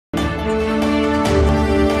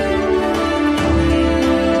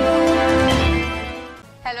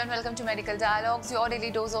and welcome to Medical Dialogues, your daily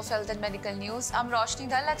dose of health and medical news. I'm Roshni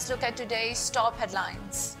Dhal. Let's look at today's top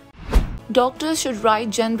headlines. Doctors should write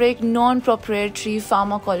generic non-proprietary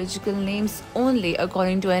pharmacological names only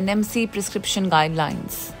according to NMC prescription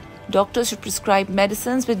guidelines. Doctors should prescribe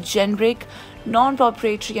medicines with generic,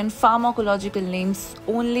 non-proprietary and pharmacological names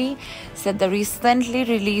only, said the recently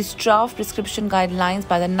released draft prescription guidelines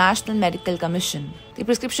by the National Medical Commission. The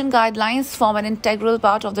prescription guidelines form an integral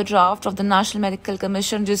part of the draft of the National Medical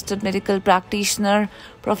Commission Registered Medical Practitioner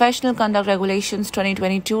Professional Conduct Regulations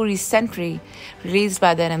 2022 recently released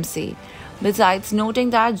by the NMC. Besides noting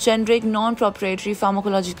that generic non-proprietary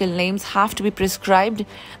pharmacological names have to be prescribed,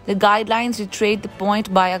 the guidelines reiterate the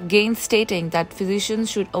point by again stating that physicians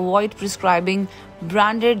should avoid prescribing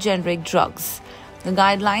branded generic drugs. The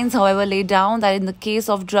guidelines, however, lay down that in the case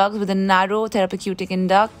of drugs with a narrow therapeutic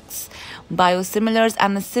index, biosimilars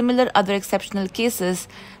and similar other exceptional cases,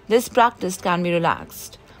 this practice can be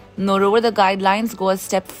relaxed. Moreover, the guidelines go a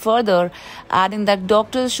step further, adding that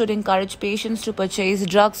doctors should encourage patients to purchase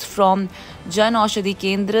drugs from Jan Aushadhi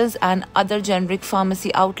Kendras and other generic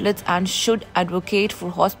pharmacy outlets and should advocate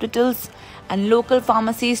for hospitals and local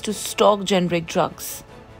pharmacies to stock generic drugs.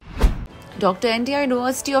 Dr. NTR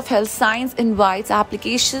University of Health Science invites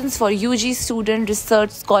applications for UG Student Research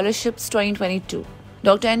Scholarships 2022.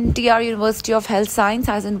 Dr. NTR University of Health Science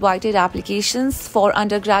has invited applications for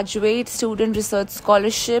undergraduate student research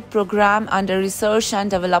scholarship program under Research and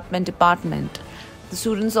Development Department. The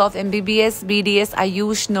students of MBBS, BDS,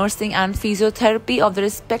 Ayush, Nursing and Physiotherapy of the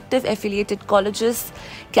respective affiliated colleges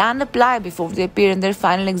can apply before they appear in their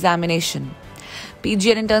final examination. PG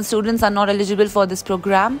and intern students are not eligible for this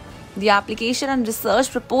program. The application and research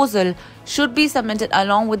proposal should be submitted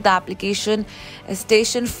along with the application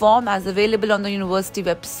attestation form as available on the university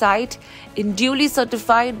website, duly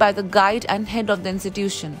certified by the guide and head of the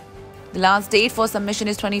institution. The last date for submission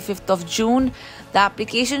is 25th of June. The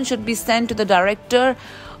application should be sent to the Director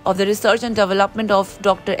of the Research and Development of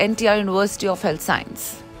Dr. NTR University of Health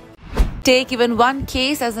Science. Take even one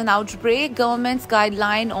case as an outbreak, government's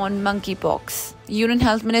guideline on monkeypox. Union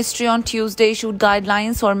Health Ministry on Tuesday issued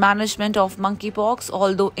guidelines for management of monkeypox,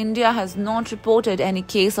 although India has not reported any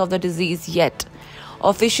case of the disease yet.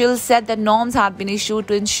 Officials said that norms had been issued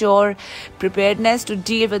to ensure preparedness to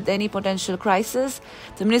deal with any potential crisis.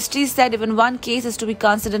 The ministry said even one case is to be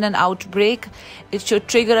considered an outbreak. It should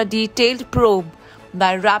trigger a detailed probe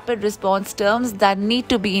by rapid response terms that need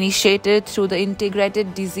to be initiated through the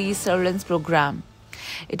Integrated Disease Surveillance Program.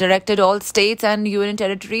 It directed all states and union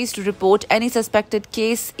territories to report any suspected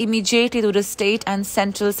case immediately to the State and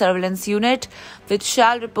Central Surveillance Unit, which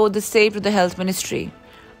shall report the same to the Health Ministry.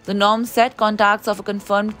 The norm said contacts of a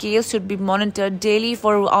confirmed case should be monitored daily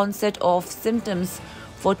for onset of symptoms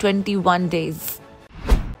for 21 days.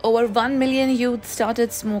 Over 1 million youth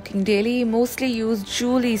started smoking daily, mostly used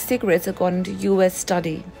JULL e-cigarettes according to US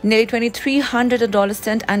study. Nearly 2,300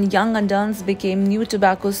 adolescents and young adults became new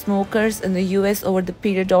tobacco smokers in the US over the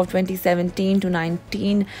period of 2017 to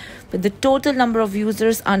 19, with the total number of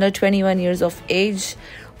users under 21 years of age,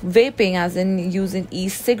 vaping as in using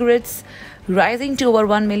e-cigarettes, rising to over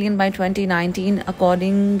 1 million by 2019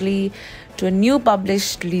 accordingly to a new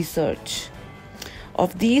published research.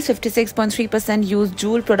 Of these, 56.3% use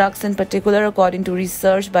JULL products in particular, according to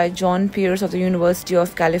research by John Pierce of the University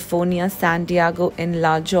of California, San Diego in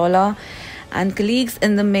La Jolla and colleagues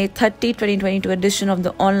in the May 30, 2022 edition of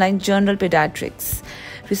the online journal Pediatrics.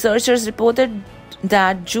 Researchers reported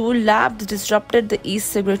that JULL Labs disrupted the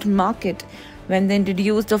e-cigarette market when they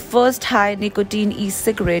introduced the first high-nicotine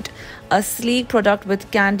e-cigarette, a sleek product with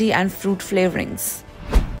candy and fruit flavorings.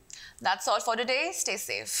 That's all for today. Stay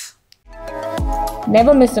safe.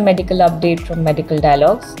 Never miss a medical update from Medical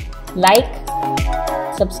Dialogues. Like,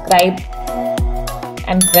 subscribe,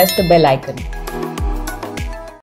 and press the bell icon.